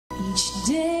Each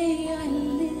day I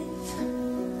live,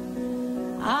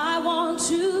 I want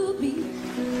to be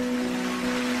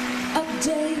a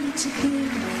day to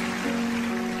give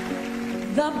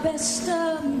the best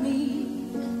of me.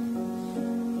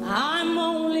 I'm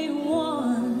only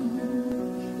one,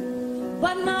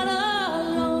 but not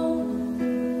alone.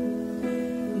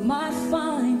 My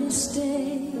finest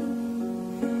day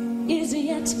is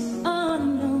yet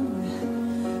unknown.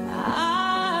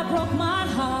 I broke my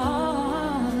heart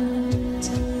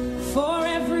for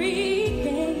every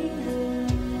gain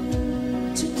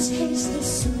to taste the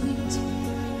sweet.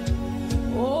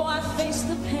 Oh, I face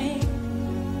the pain.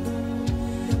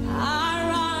 I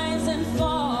rise and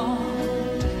fall,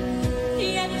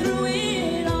 yet through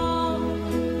it all,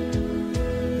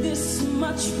 this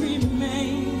much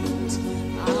remains.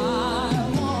 I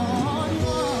want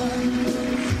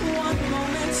one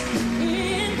moment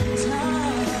in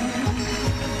time.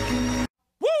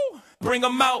 Woo! Bring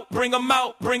 'em out, bring 'em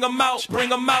out, bring 'em out,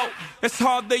 bring 'em out. It's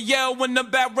hard to yell when the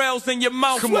barrel's in your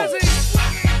mouth. Come on.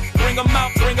 Bring 'em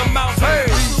out, bring 'em out. Hey.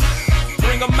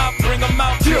 Bring 'em out, bring 'em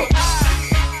out. Yeah.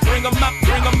 Bring 'em out,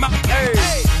 bring 'em out. Hey.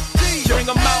 Bring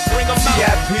 'em out, bring 'em out.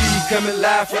 VIP coming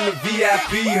live from the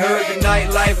VIP. Heard the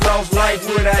nightlife, lost life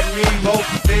without me. Most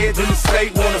feds in the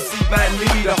state wanna see by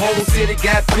me. The whole city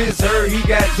got pissed, heard he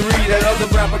got 3. That other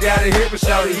rapper got a hit, but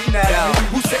shouted he not out.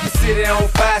 Who set the city on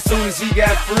fire soon as he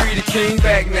got free? The king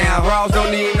back now. Raws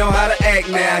don't even know how to act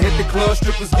now. Hit the club,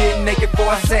 strippers getting naked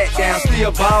before I sat down.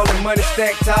 Still ballin', money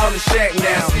stacked tall in the shack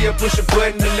now. Still push a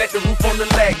button and let the roof on the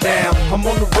lack down. I'm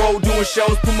on the road doing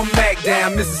shows, put my Mac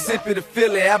down. Mississippi to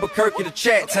Philly, Albuquerque to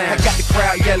Chat Town. I got the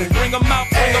crowd yelling. Bring 'em out,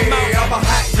 bring 'em Hey, out. all my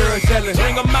hot girls yelling.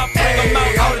 Bring 'em out, bring 'em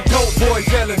Hey, out. all the dope boys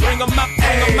yelling. Bring 'em out,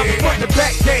 bring 'em Hey, out. front to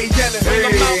back, they yelling. Bring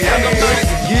 'em out, bring 'em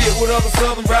out. Get with other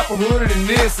southern rapper hooded than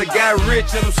this. I got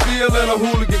rich and I'm still in a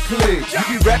hooligan clique. You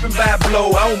be rapping by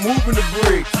blow, I was moving the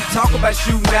brick. Talk about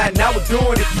shooting out, now we're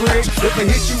doing it, prick. If I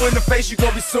hit you in the face, you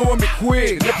gon' be suing me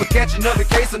quick. If I catch another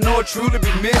case, I know it truly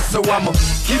be missed. So I'ma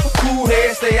keep a cool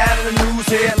head, stay out of the news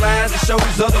headlines, and show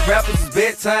these other rappers it's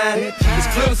bedtime. It's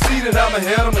clear to see that I'm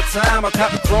ahead of my time. I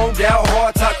copy chromed out,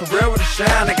 hard top career with a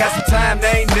shine. I got some time,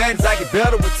 there ain't nothing, I get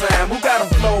better with time. Who got a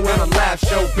flow and a live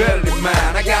show better than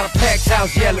mine? I got a packed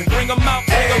house yelling. Bring 'em out,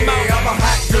 bring 'em Hey, out. all my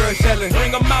hot girls yelling.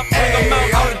 Bring 'em out, bring 'em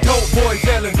Hey, out. all the dope boys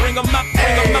yelling. Bring 'em out,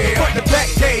 bring 'em Hey, out. front to back,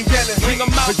 they yelling. Bring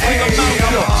 'em out, bring 'em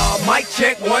Hey, out. mic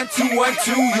check, 1 2 1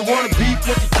 2. You wanna beef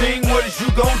with the king? What is you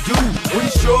gon' do when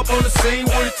you show up on the scene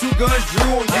with the 2 guns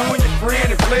drew on you and your friend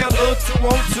and play a little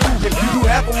 2-on-2? If you do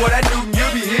half of what I do, then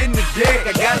you'll be hitting the deck.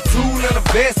 I got a tool and a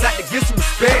vest, I can get some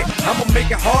respect. I'ma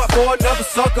make it hard for another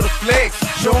sucker to flex.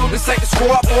 Show 'em this ain't the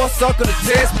squad or a sucker to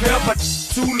test. Pimp, my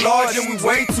too large and we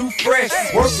way too fresh.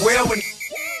 Work well when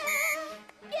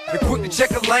and quick to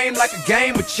check a lane like a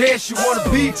game of chess. You wanna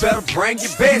be better, bring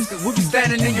your best. Cause we be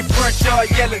standing in your front yard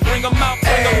yelling. Bring 'em out,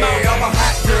 bring 'em Hey, out. all my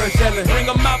hot girls yelling. Bring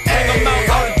 'em out, bring 'em Hey, out.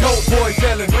 all the dope boys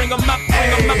yelling. Bring 'em out,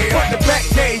 bring 'em Hey, out. front to back,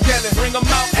 they yelling. Bring 'em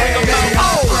out, bring 'em Hey, out.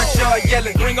 all the front yard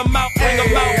yelling. Bring 'em out, bring 'em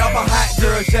Hey, out. all my hot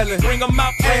girls yelling. Bring 'em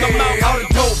out, bring 'em Hey, out. all the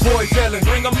dope boys yelling.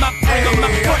 Bring 'em out, bring 'em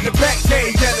Hey, out. front to back, they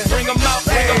yelling. Bring 'em out,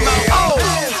 bring 'em out. Oh.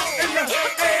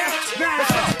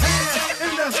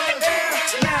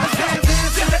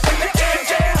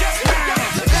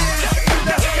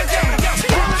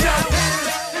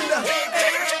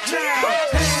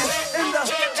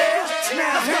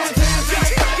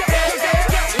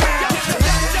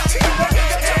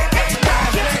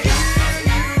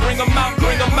 Bring 'em out,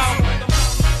 bring 'em out.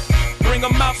 Bring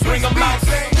 'em out, bring 'em out.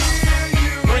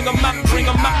 Bring 'em out, bring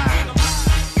 'em out.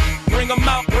 Bring 'em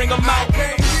out, bring 'em out.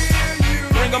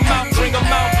 Bring 'em out, bring 'em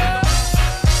out.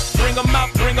 Bring 'em out,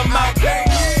 bring 'em out.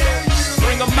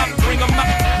 Bring 'em out, bring 'em out.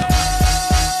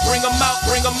 Bring 'em out,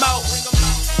 bring 'em out.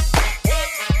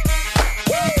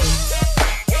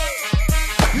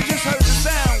 You just heard the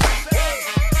sound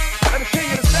of the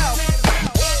king of the South,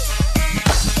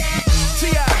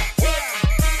 T.I.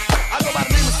 I go by the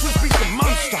name of Swiss Beats the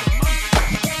Monster.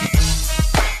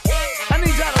 I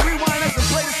need y'all to rewind this and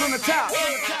play this from the top.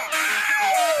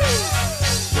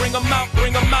 Bring 'em out,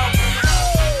 bring 'em out.